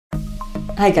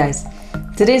Hi guys,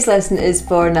 today's lesson is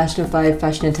for National 5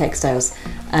 Fashion and Textiles,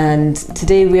 and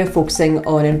today we are focusing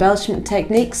on embellishment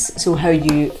techniques, so how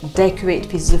you decorate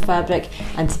pieces of fabric,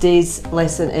 and today's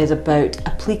lesson is about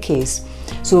appliques.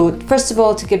 So first of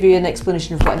all, to give you an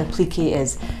explanation of what an applique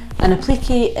is. An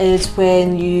applique is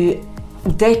when you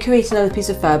decorate another piece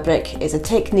of fabric. It's a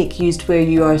technique used where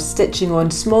you are stitching on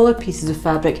smaller pieces of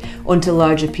fabric onto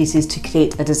larger pieces to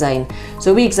create a design. So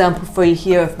a wee example for you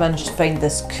here, I've managed to find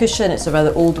this cushion. It's a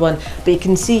rather old one, but you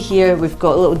can see here we've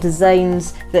got little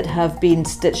designs that have been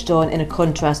stitched on in a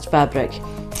contrast fabric.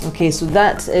 Okay, so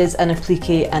that is an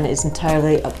applique, and it is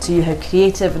entirely up to you how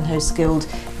creative and how skilled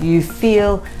you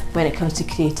feel when it comes to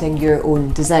creating your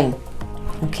own design.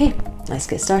 Okay, let's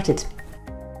get started.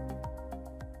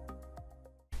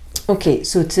 Okay,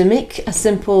 so to make a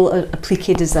simple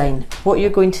applique design, what you're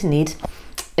going to need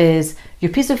is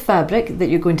your piece of fabric that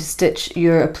you're going to stitch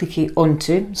your applique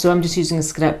onto. So I'm just using a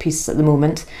scrap piece at the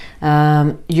moment.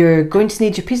 You're going to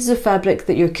need your pieces of fabric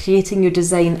that you're creating your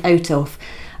design out of.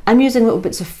 I'm using little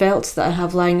bits of felt that I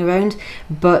have lying around,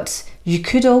 but you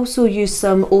could also use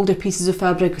some older pieces of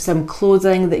fabric, some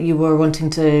clothing that you were wanting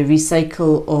to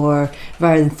recycle, or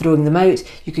rather than throwing them out,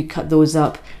 you could cut those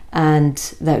up, and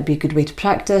that would be a good way to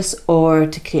practice or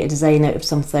to create a design out of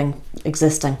something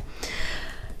existing.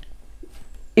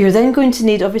 You're then going to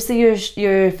need obviously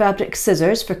your fabric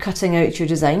scissors for cutting out your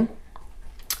design.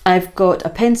 I've got a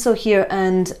pencil here,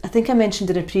 and I think I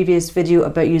mentioned in a previous video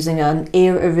about using an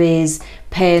air erase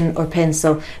pen or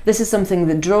pencil. This is something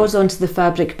that draws onto the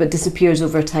fabric but disappears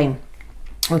over time.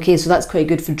 Okay, so that's quite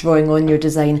good for drawing on your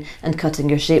design and cutting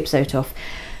your shapes out of.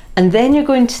 And then you're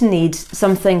going to need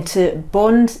something to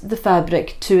bond the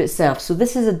fabric to itself. So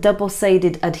this is a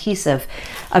double-sided adhesive.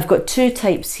 I've got two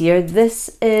types here.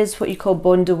 This is what you call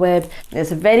Bondaweb.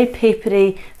 It's a very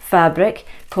papery fabric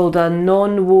called a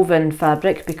non-woven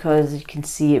fabric because you can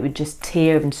see it would just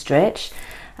tear and stretch.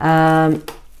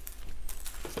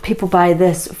 People buy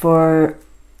this for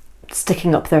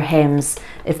sticking up their hems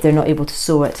if they're not able to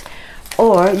sew it.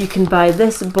 Or you can buy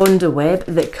this Bondaweb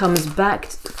that comes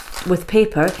backed with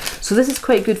paper. So this is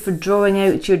quite good for drawing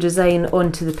out your design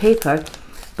onto the paper,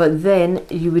 but then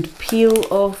you would peel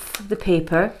off the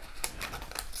paper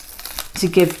to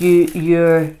give you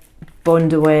your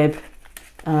Bondaweb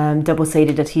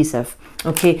double-sided adhesive.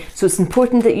 Okay, so it's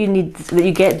important that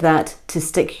you get that to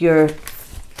stick your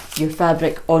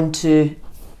fabric onto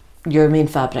your main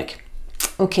fabric.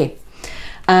 Okay.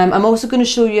 I'm also going to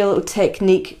show you a little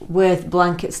technique with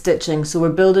blanket stitching. So we're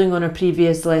building on our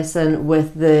previous lesson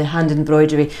with the hand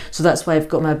embroidery. So that's why I've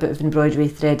got my bit of embroidery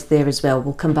thread there as well.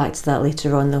 We'll come back to that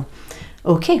later on though.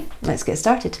 Okay, let's get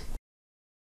started.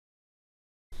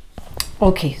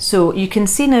 Okay, so you can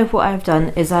see now what I've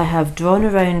done is I have drawn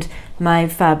around my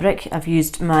fabric. I've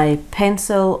used my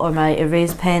pencil or my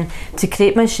erase pen to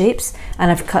create my shapes,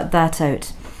 and I've cut that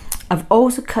out. I've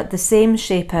also cut the same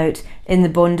shape out in the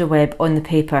Bondaweb on the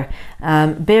paper.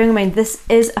 Bearing in mind this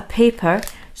is a paper,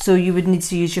 so you would need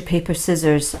to use your paper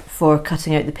scissors for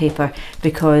cutting out the paper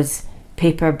because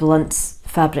paper blunts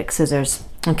fabric scissors.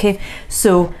 Okay,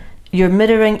 so you're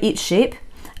mirroring each shape,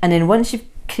 and then once you've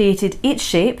created each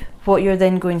shape, what you're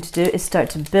then going to do is start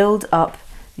to build up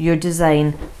your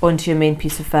design onto your main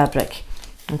piece of fabric.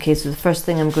 Okay, so the first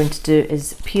thing I'm going to do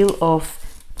is peel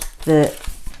off the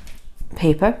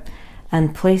paper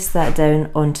and place that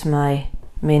down onto my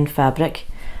main fabric.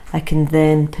 I can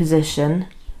then position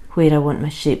where I want my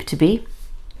shape to be.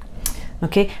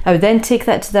 Okay, I would then take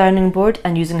that to the ironing board,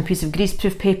 and using a piece of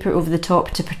greaseproof paper over the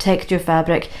top to protect your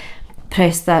fabric,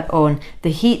 press that on. The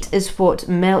heat is what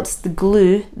melts the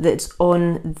glue that's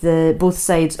on both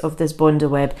sides of this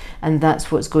Bondaweb, and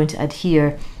that's what's going to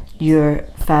adhere your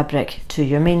fabric to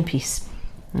your main piece.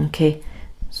 Okay,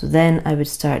 so then I would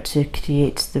start to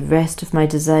create the rest of my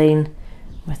design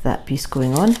with that piece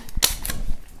going on,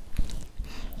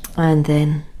 and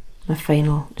then my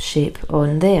final shape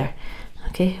on there.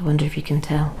 Okay, I wonder if you can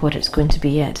tell what it's going to be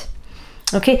yet.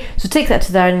 Okay, so take that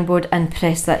to the ironing board and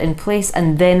press that in place,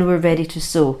 and then we're ready to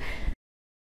sew.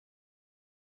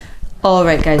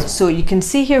 Alright guys, so you can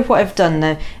see here what I've done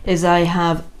now is I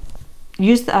have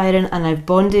used the iron and I've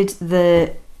bonded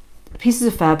the pieces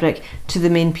of fabric to the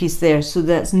main piece there, so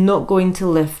that's not going to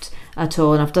lift at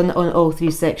all, and I've done it on all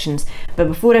three sections. But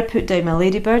before I put down my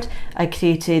ladybird, I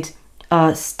created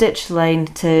a stitch line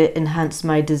to enhance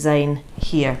my design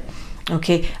here.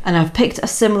 Okay, and I've picked a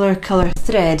similar colour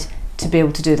thread to be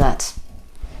able to do that.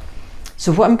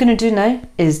 So what I'm going to do now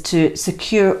is to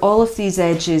secure all of these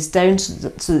edges down so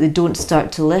that they don't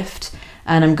start to lift,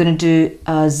 and I'm going to do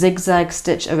a zigzag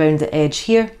stitch around the edge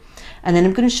here, and then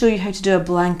I'm going to show you how to do a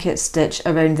blanket stitch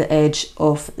around the edge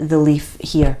of the leaf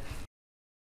here.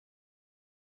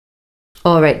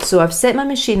 Alright, so I've set my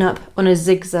machine up on a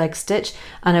zigzag stitch,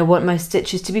 and I want my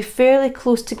stitches to be fairly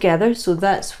close together, so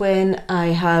that's when I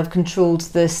have controlled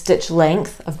the stitch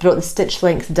length. I've brought the stitch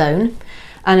length down,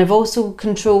 and I've also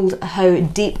controlled how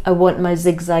deep I want my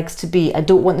zigzags to be. I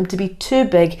don't want them to be too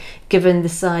big given the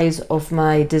size of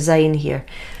my design here.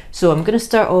 So I'm going to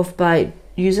start off by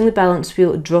using the balance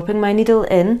wheel, dropping my needle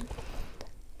in,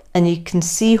 and you can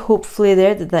see hopefully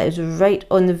there that that is right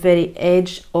on the very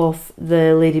edge of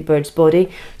the ladybird's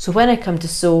body. So when I come to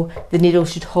sew, the needle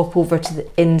should hop over to the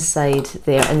inside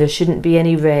there, and there shouldn't be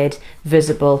any red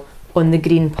visible on the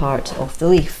green part of the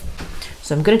leaf.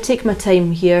 So I'm going to take my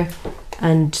time here,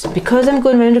 and because I'm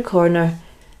going around a corner,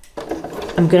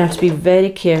 I'm going to have to be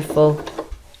very careful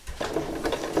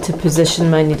to position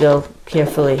my needle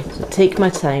carefully. So take my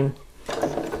time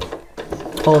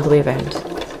all the way around.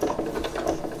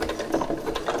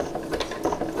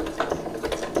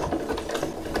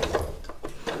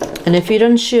 And if you're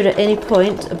unsure at any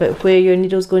point about where your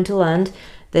needle is going to land,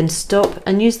 then stop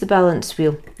and use the balance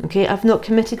wheel. Okay, I've not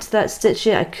committed to that stitch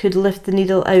yet. I could lift the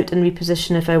needle out and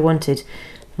reposition if I wanted.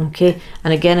 Okay,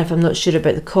 and again, if I'm not sure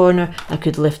about the corner, I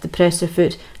could lift the presser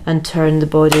foot and turn the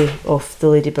body of the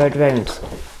ladybird round.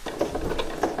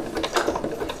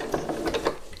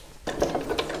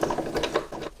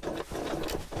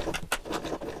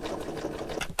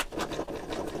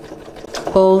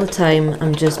 All the time,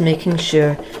 I'm just making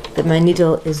sure that my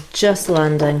needle is just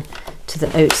landing to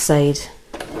the outside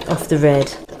of the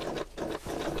red.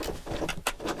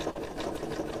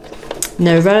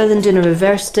 Now, rather than doing a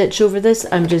reverse stitch over this,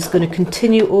 I'm just going to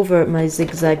continue over my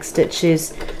zigzag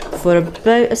stitches for about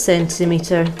 1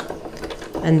 centimetre,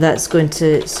 and that's going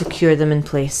to secure them in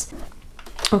place.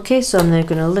 Okay, so I'm now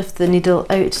going to lift the needle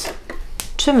out,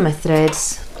 trim my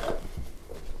threads,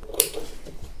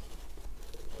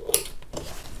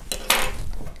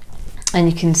 and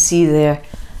you can see there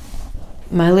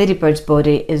my ladybird's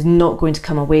body is not going to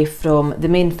come away from the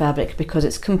main fabric because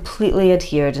it's completely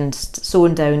adhered and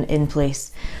sewn down in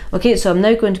place. Okay, so I'm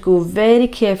now going to go very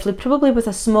carefully, probably with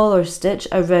a smaller stitch,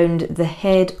 around the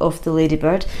head of the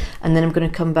ladybird, and then I'm going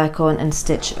to come back on and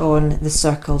stitch on the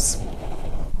circles.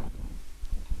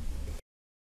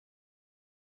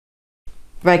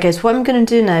 Right guys, what I'm going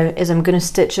to do now is I'm going to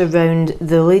stitch around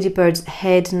the ladybird's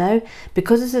head now.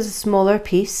 Because this is a smaller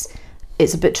piece,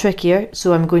 it's a bit trickier,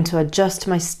 so I'm going to adjust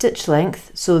my stitch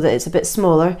length so that it's a bit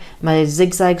smaller. My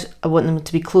zigzags, I want them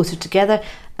to be closer together,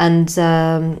 and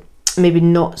maybe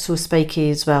not so spiky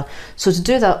as well. So to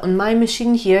do that, on my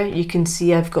machine here, you can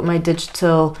see I've got my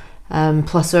digital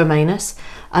plus or minus.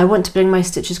 I want to bring my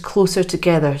stitches closer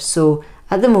together, so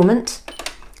at the moment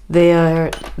they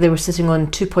were sitting on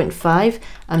 2.5.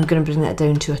 I'm going to bring that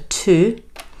down to a 2,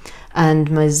 and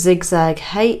my zigzag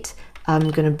height I'm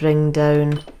going to bring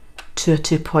down to a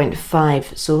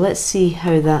 2.5. So let's see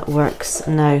how that works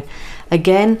now.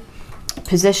 Again,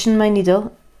 position my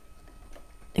needle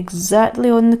exactly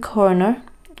on the corner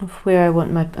of where I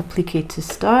want my applique to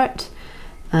start,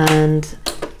 and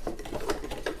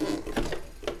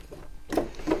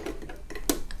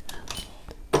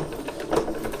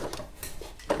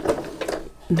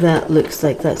that looks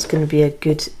like that's going to be a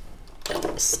good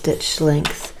stitch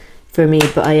length for me,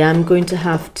 but I am going to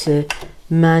have to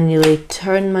manually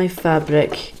turn my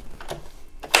fabric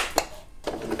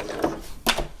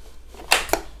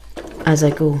as I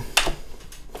go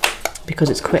because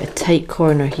it's quite a tight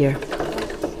corner here.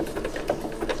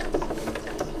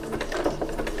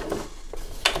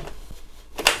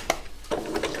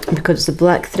 Because it's the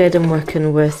black thread I'm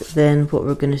working with, then what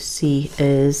we're going to see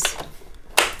is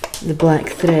the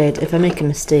black thread. If I make a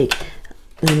mistake,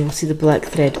 then we'll see the black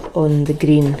thread on the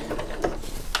green.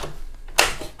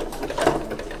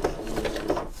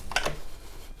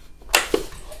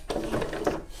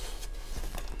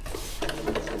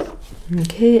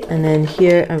 Okay, and then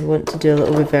here I want to do a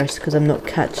little reverse because I'm not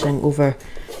catching over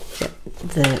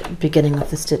the beginning of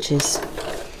the stitches.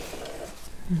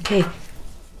 Okay.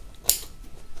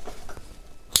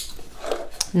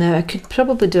 Now I could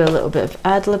probably do a little bit of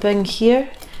ad-libbing here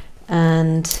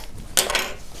and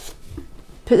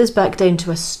put this back down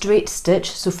to a straight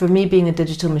stitch. So for me, being a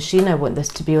digital machine, I want this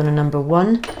to be on a number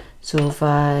 1. So if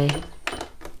I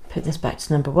put this back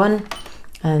to number 1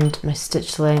 and my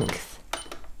stitch length,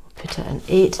 put it an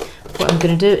 8. What I'm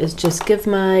going to do is just give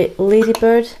my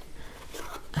ladybird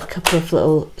a couple of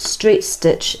little straight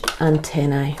stitch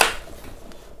antennae.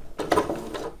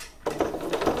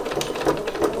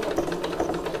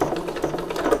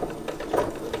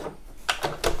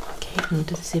 Okay, and I'll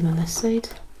do the same on this side.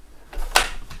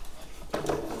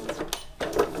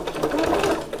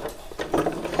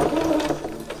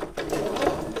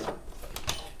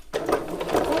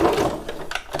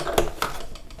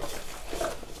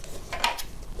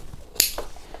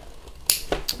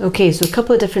 Okay, so a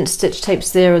couple of different stitch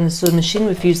types there on the sewing machine.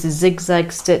 We've used the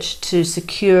zigzag stitch to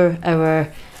secure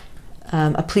our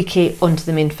applique onto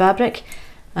the main fabric,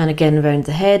 and again around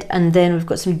the head, and then we've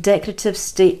got some decorative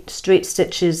straight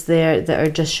stitches there that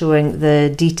are just showing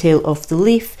the detail of the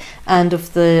leaf and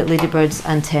of the ladybird's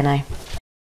antennae.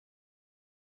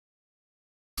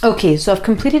 Okay, so I've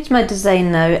completed my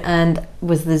design now, and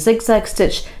with the zigzag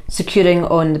stitch securing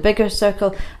on the bigger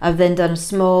circle, I've then done a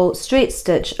small straight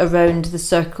stitch around the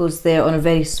circles there on a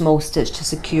very small stitch to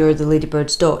secure the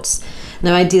ladybird's dots.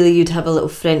 Now ideally you'd have a little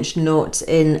French knot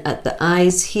in at the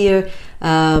eyes here,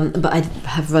 but I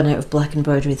have run out of black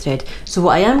embroidery thread. So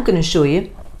what I am going to show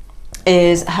you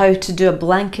is how to do a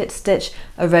blanket stitch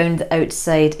around the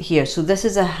outside here. So this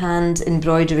is a hand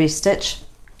embroidery stitch.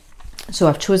 So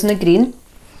I've chosen a green,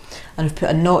 and I've put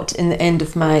a knot in the end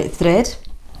of my thread.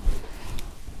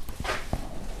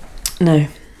 Now,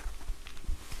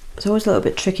 it's always a little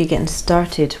bit tricky getting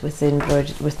started with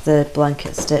the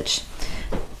blanket stitch.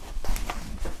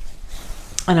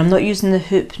 And I'm not using the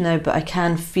hoop now, but I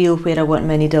can feel where I want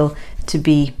my needle to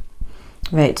be.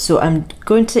 Right, so I'm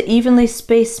going to evenly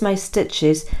space my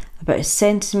stitches about 1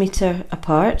 centimetre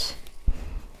apart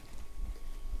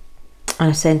and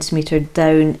 1 centimetre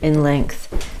down in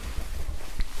length.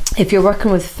 If you're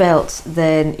working with felt,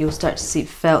 then you'll start to see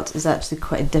felt is actually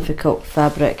quite a difficult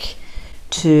fabric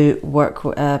to work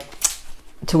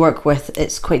with.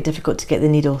 It's quite difficult to get the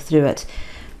needle through it.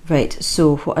 Right,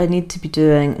 so what I need to be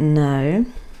doing now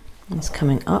is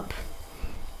coming up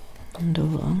and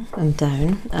along and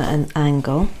down at an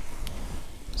angle.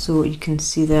 So you can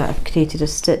see there I've created a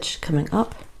stitch coming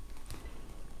up,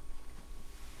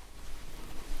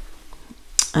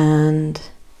 and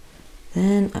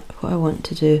then what I want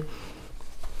to do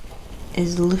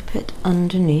is loop it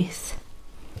underneath.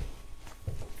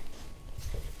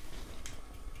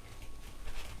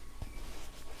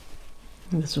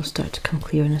 And this will start to come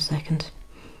clear in a second.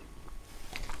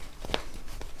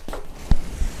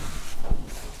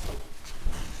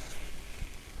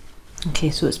 Okay,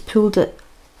 so it's pulled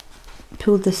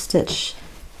the stitch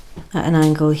at an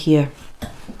angle here.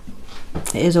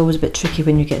 It is always a bit tricky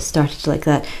when you get started like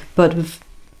that, but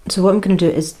so what I'm going to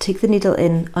do is take the needle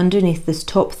in underneath this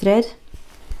top thread,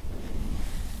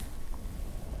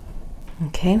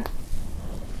 okay,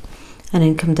 and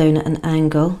then come down at an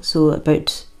angle, so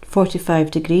about 45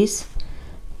 degrees,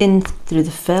 in through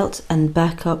the felt and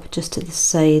back up just at the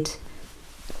side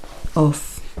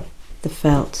of the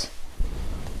felt.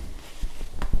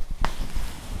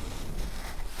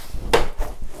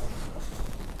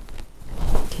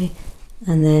 Okay,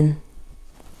 and then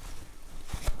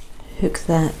hook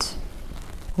that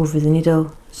over the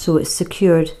needle so it's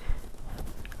secured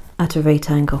at a right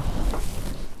angle.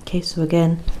 Okay, so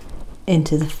again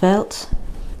into the felt,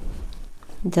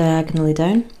 diagonally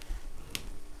down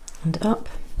and up.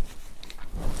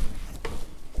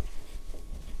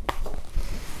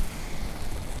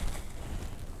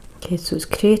 Okay, so it's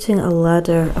creating a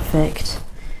ladder effect.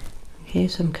 Okay,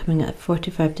 so I'm coming at a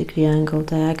 45-degree angle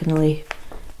diagonally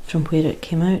from where it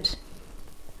came out,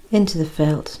 into the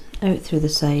felt, out through the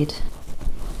side.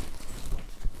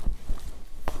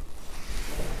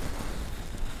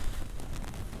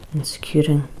 And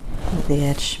securing at the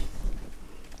edge.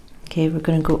 Okay, we're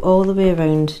going to go all the way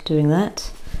around doing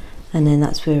that, and then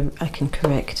that's where I can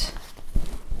correct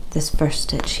this first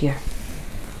stitch here.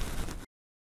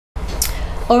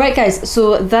 Alright guys,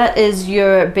 so that is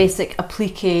your basic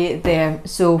applique there.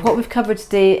 So what we've covered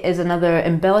today is another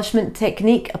embellishment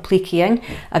technique, appliqueing.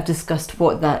 I've discussed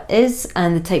what that is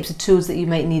and the types of tools that you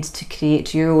might need to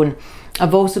create your own.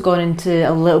 I've also gone into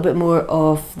a little bit more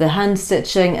of the hand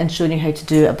stitching and shown you how to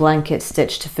do a blanket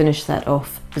stitch to finish that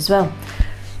off as well.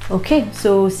 Okay,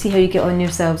 so see how you get on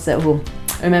yourselves at home.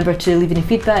 Remember to leave any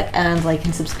feedback and like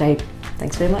and subscribe.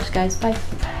 Thanks very much guys, bye.